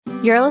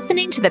You're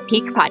listening to the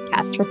Pique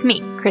Podcast with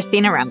me,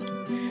 Christina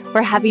Roman.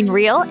 We're having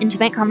real,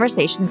 intimate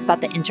conversations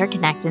about the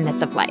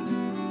interconnectedness of life.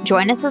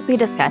 Join us as we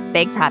discuss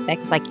big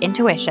topics like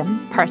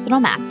intuition, personal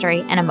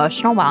mastery, and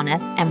emotional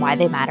wellness, and why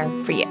they matter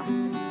for you.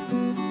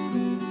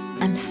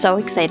 I'm so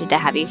excited to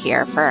have you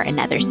here for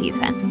another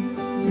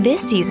season. This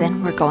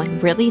season, we're going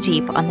really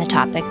deep on the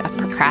topic of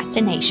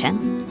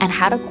procrastination and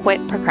how to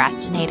quit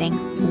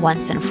procrastinating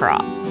once and for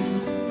all.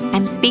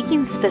 I'm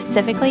speaking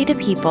specifically to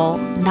people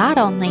not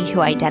only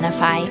who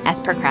identify as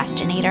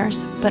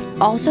procrastinators, but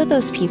also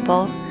those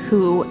people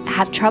who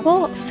have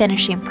trouble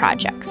finishing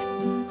projects,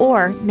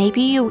 or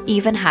maybe you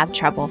even have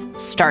trouble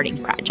starting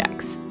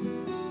projects.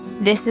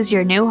 This is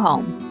your new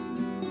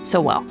home, so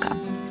welcome.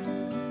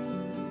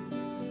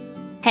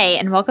 Hey,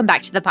 and welcome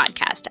back to the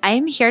podcast. I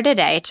am here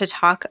today to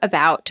talk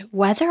about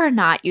whether or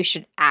not you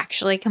should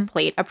actually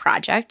complete a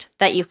project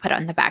that you've put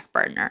on the back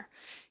burner.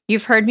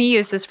 You've heard me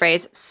use this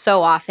phrase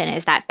so often,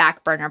 is that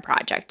back burner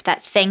project,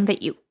 that thing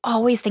that you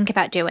always think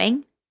about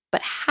doing,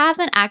 but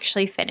haven't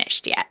actually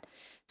finished yet.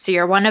 So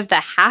you're one of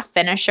the half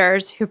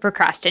finishers who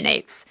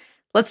procrastinates.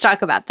 Let's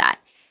talk about that.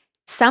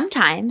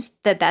 Sometimes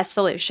the best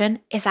solution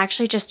is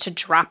actually just to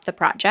drop the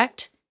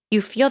project.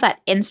 You feel that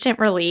instant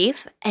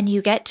relief and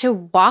you get to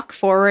walk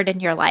forward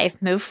in your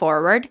life, move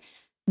forward,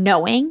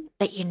 knowing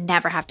that you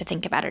never have to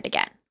think about it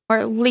again, or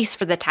at least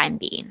for the time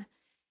being.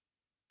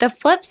 The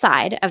flip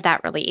side of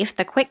that relief,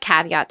 the quick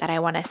caveat that I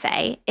want to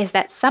say, is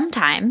that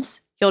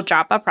sometimes you'll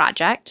drop a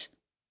project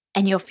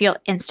and you'll feel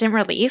instant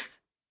relief,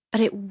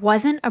 but it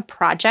wasn't a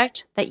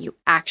project that you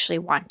actually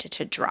wanted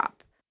to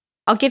drop.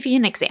 I'll give you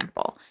an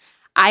example.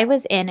 I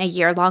was in a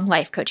year-long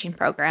life coaching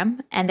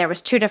program, and there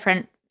was two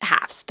different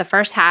halves. The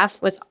first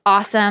half was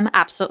awesome,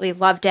 absolutely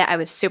loved it. I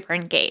was super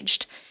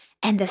engaged.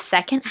 And the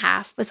second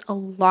half was a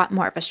lot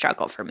more of a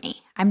struggle for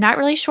me. I'm not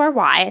really sure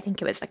why. I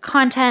think it was the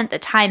content, the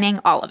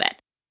timing, all of it.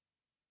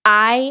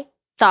 I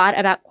thought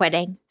about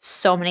quitting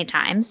so many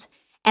times,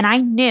 and I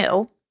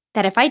knew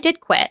that if I did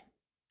quit,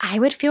 I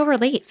would feel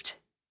relieved.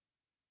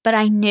 But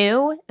I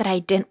knew that I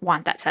didn't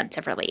want that sense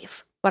of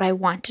relief. What I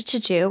wanted to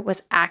do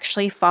was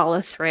actually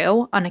follow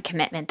through on a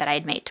commitment that I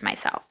had made to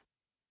myself.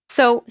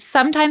 So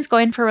sometimes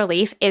going for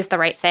relief is the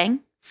right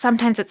thing.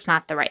 Sometimes it's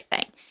not the right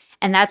thing.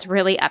 And that's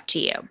really up to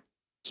you.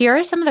 Here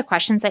are some of the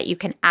questions that you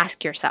can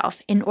ask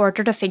yourself in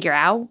order to figure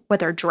out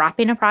whether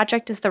dropping a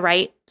project is the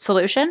right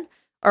solution,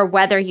 or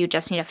whether you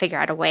just need to figure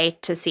out a way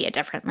to see it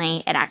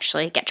differently and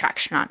actually get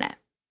traction on it.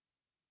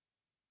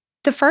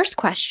 The first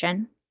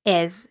question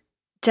is,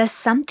 does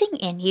something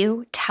in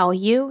you tell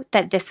you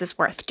that this is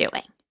worth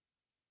doing?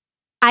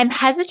 I'm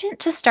hesitant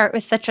to start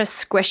with such a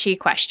squishy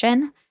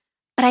question,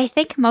 but I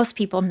think most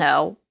people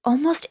know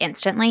almost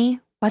instantly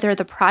whether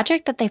the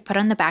project that they've put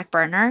on the back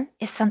burner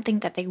is something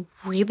that they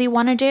really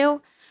want to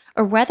do,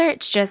 or whether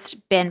it's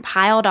just been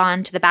piled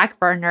on to the back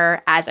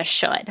burner as a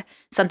should,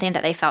 something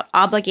that they felt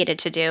obligated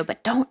to do,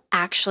 but don't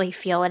actually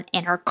feel an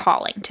inner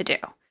calling to do.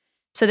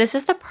 So this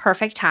is the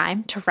perfect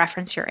time to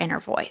reference your inner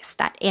voice,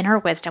 that inner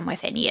wisdom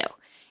within you.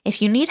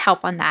 If you need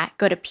help on that,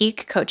 go to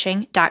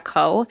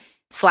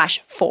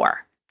piquecoaching.co/4.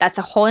 That's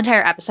a whole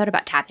entire episode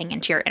about tapping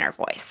into your inner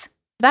voice.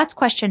 That's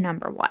question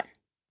number 1.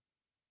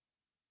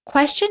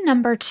 Question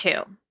number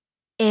 2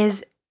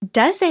 is,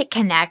 does it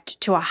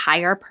connect to a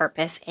higher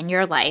purpose in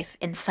your life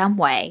in some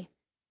way,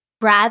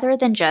 rather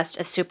than just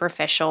a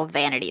superficial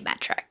vanity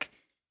metric?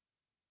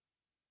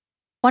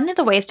 One of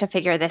the ways to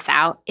figure this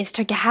out is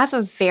to have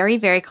a very,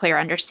 very clear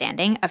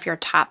understanding of your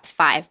top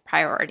 5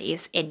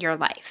 priorities in your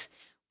life.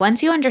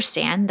 Once you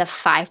understand the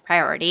 5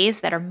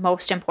 priorities that are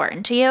most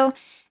important to you,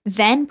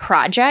 then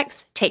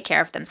projects take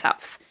care of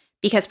themselves,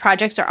 because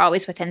projects are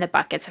always within the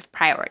buckets of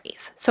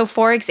priorities. So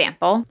for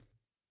example,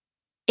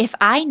 if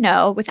I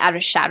know without a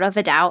shadow of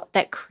a doubt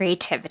that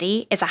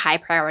creativity is a high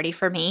priority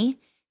for me,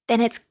 then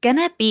it's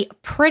gonna be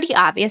pretty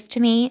obvious to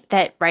me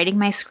that writing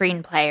my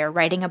screenplay or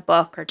writing a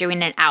book or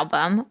doing an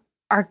album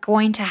are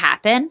going to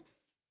happen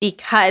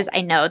because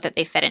I know that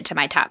they fit into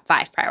my top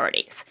 5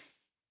 priorities.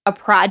 A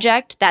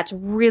project that's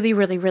really,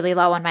 really, really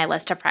low on my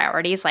list of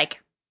priorities,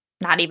 like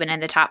not even in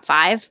the top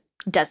 5,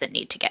 doesn't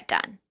need to get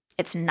done.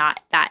 It's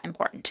not that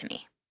important to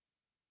me.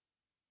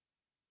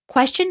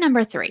 Question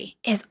number 3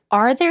 is,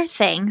 are there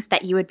things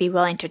that you would be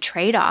willing to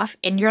trade off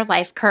in your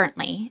life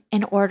currently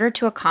in order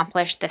to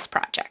accomplish this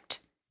project?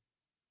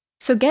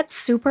 So get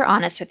super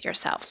honest with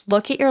yourself.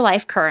 Look at your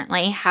life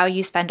currently, how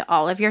you spend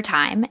all of your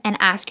time, and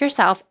ask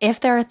yourself if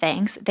there are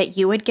things that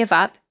you would give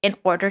up in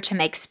order to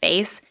make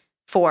space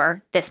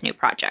for this new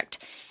project.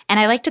 And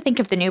I like to think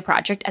of the new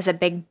project as a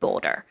big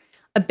boulder.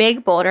 A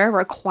big boulder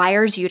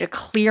requires you to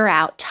clear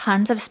out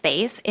tons of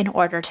space in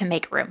order to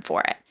make room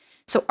for it.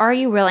 So are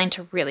you willing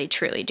to really,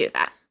 truly do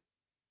that?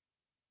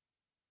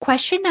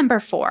 Question number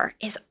 4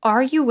 is,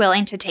 are you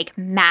willing to take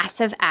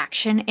massive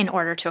action in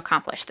order to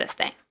accomplish this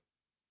thing?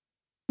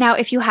 Now,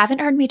 if you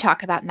haven't heard me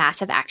talk about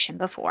massive action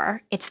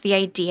before, it's the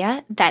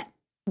idea that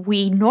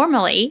we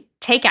normally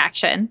take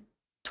action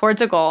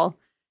towards a goal,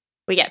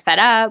 we get fed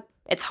up,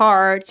 it's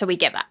hard, so we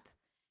give up.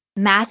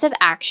 Massive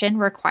action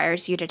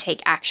requires you to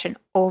take action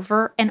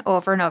over and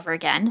over and over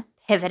again,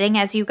 pivoting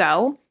as you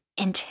go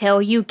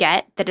until you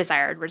get the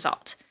desired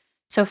result.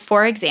 So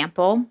for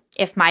example,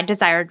 if my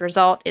desired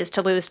result is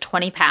to lose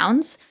 20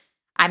 pounds,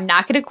 I'm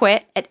not going to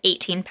quit at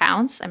 18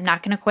 pounds. I'm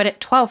not going to quit at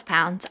 12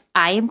 pounds.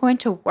 I am going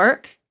to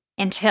work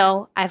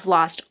until I've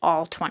lost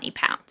all 20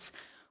 pounds.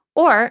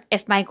 Or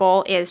if my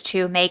goal is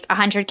to make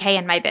 100K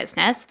in my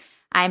business,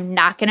 I'm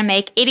not going to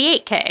make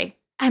 88K.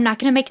 I'm not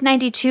going to make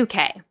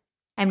 92K.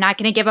 I'm not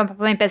going to give up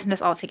my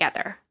business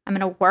altogether. I'm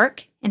going to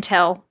work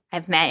until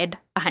I've made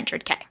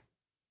 100K.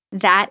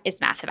 That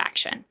is massive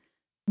action.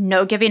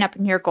 No giving up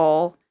on your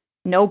goal,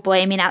 no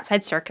blaming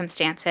outside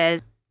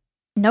circumstances,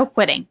 no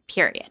quitting,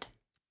 period.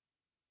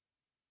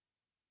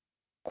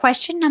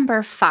 Question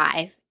number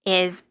 5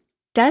 is,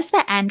 does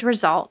the end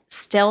result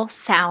still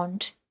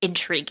sound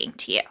intriguing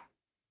to you?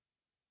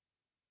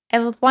 I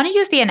want to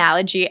use the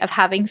analogy of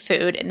having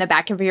food in the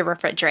back of your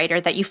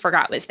refrigerator that you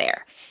forgot was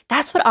there.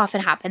 That's what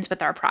often happens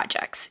with our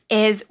projects,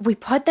 is we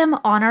put them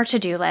on our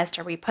to-do list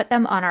or we put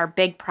them on our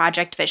big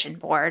project vision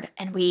board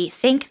and we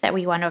think that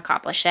we want to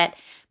accomplish it,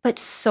 but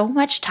so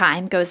much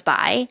time goes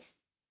by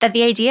that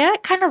the idea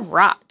kind of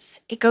rots.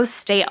 It goes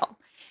stale.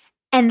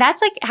 And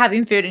that's like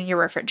having food in your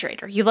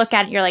refrigerator. You look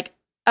at it, you're like,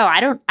 oh,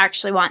 I don't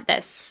actually want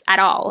this at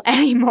all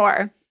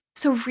anymore.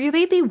 So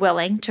really be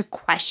willing to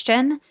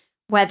question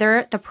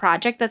whether the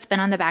project that's been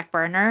on the back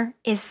burner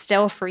is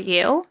still for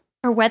you,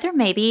 or whether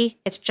maybe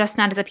it's just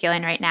not as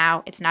appealing right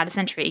now, it's not as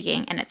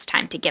intriguing, and it's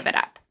time to give it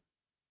up.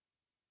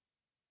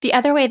 The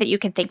other way that you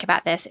can think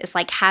about this is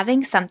like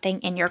having something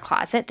in your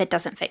closet that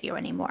doesn't fit you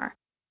anymore.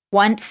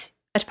 Once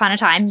upon a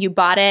time, you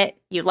bought it,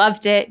 you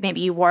loved it,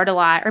 maybe you wore it a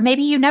lot, or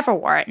maybe you never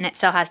wore it and it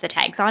still has the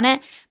tags on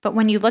it. But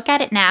when you look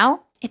at it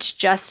now, it's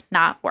just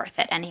not worth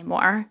it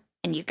anymore,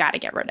 and you got to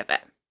get rid of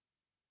it.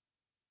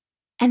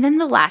 And then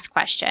the last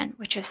question,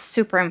 which is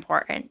super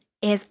important,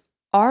 is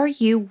are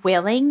you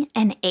willing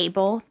and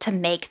able to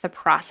make the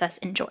process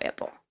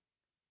enjoyable?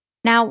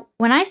 Now,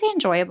 when I say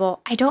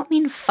enjoyable, I don't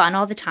mean fun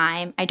all the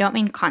time. I don't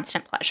mean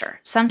constant pleasure.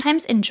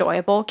 Sometimes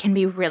enjoyable can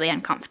be really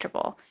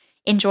uncomfortable.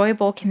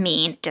 Enjoyable can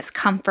mean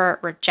discomfort,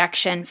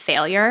 rejection,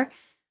 failure.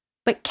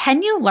 But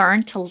can you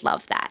learn to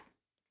love that?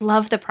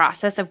 Love the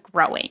process of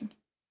growing.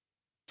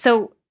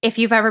 So if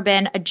you've ever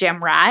been a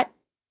gym rat,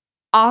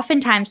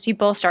 oftentimes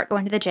people start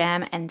going to the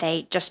gym and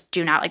they just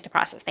do not like the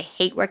process. They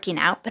hate working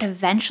out, but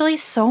eventually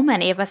so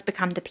many of us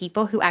become the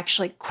people who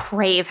actually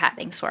crave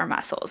having sore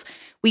muscles.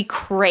 We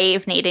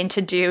crave needing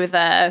to do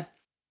the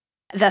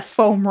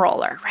foam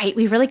roller, right?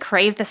 We really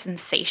crave the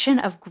sensation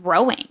of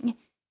growing.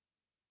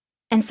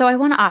 And so I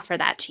want to offer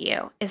that to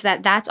you, is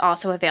that that's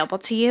also available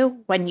to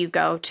you when you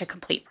go to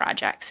complete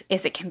projects,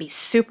 is it can be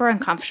super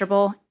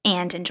uncomfortable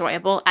and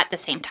enjoyable at the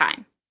same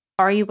time.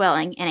 Are you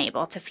willing and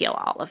able to feel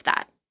all of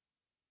that?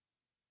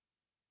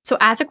 So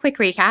as a quick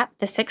recap,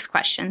 the 6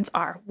 questions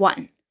are: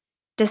 1,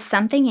 does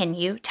something in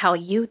you tell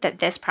you that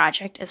this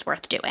project is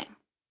worth doing?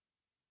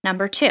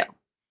 Number 2,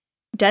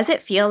 does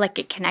it feel like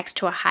it connects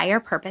to a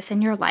higher purpose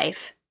in your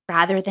life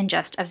rather than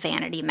just a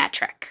vanity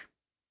metric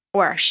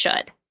or a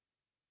should?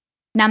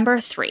 Number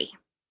 3,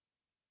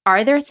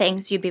 are there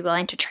things you'd be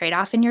willing to trade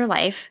off in your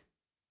life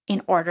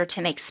in order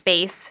to make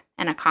space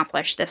and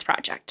accomplish this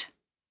project?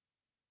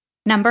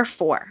 Number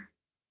 4,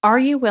 are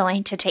you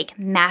willing to take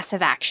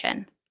massive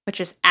action, which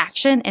is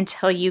action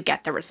until you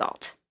get the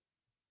result?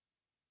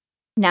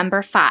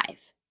 Number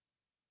 5,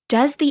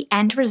 does the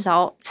end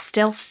result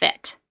still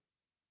fit?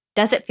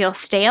 Does it feel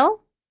stale,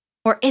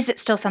 or is it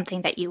still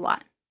something that you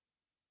want?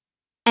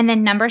 And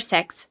then number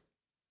 6,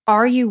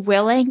 are you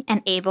willing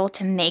and able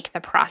to make the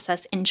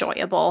process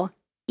enjoyable,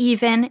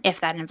 even if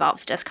that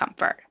involves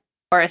discomfort,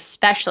 or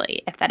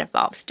especially if that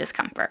involves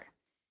discomfort?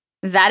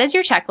 That is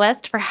your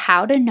checklist for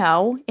how to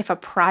know if a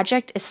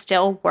project is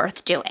still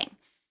worth doing.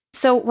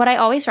 So what I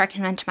always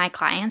recommend to my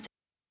clients,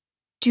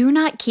 do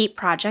not keep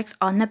projects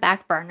on the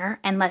back burner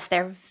unless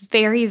they're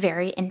very,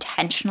 very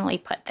intentionally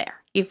put there.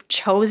 You've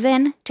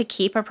chosen to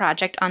keep a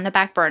project on the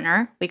back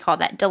burner, we call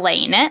that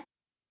delaying it,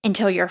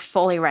 until you're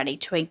fully ready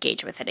to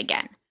engage with it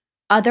again.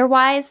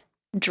 Otherwise,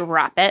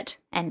 drop it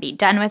and be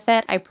done with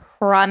it. I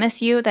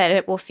promise you that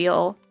it will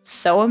feel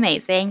so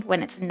amazing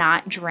when it's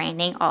not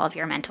draining all of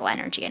your mental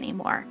energy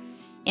anymore.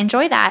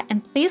 Enjoy that,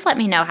 and please let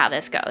me know how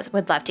this goes.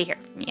 Would love to hear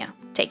from you.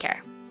 Take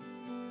care.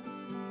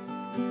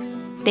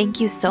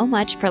 Thank you so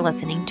much for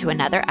listening to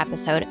another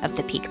episode of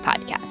the Pique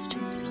Podcast.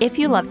 If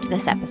you loved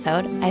this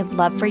episode, I'd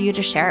love for you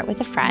to share it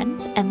with a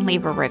friend and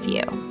leave a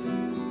review.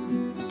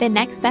 The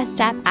next best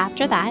step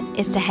after that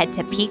is to head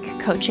to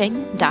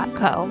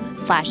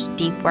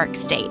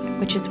piquecoaching.co/deepworkstate,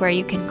 which is where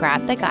you can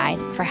grab the guide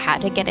for how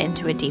to get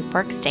into a deep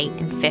work state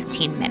in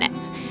 15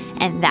 minutes.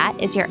 And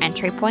that is your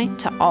entry point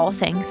to all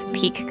things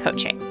Pique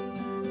Coaching.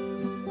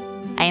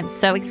 I am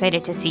so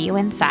excited to see you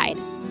inside.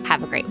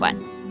 Have a great one.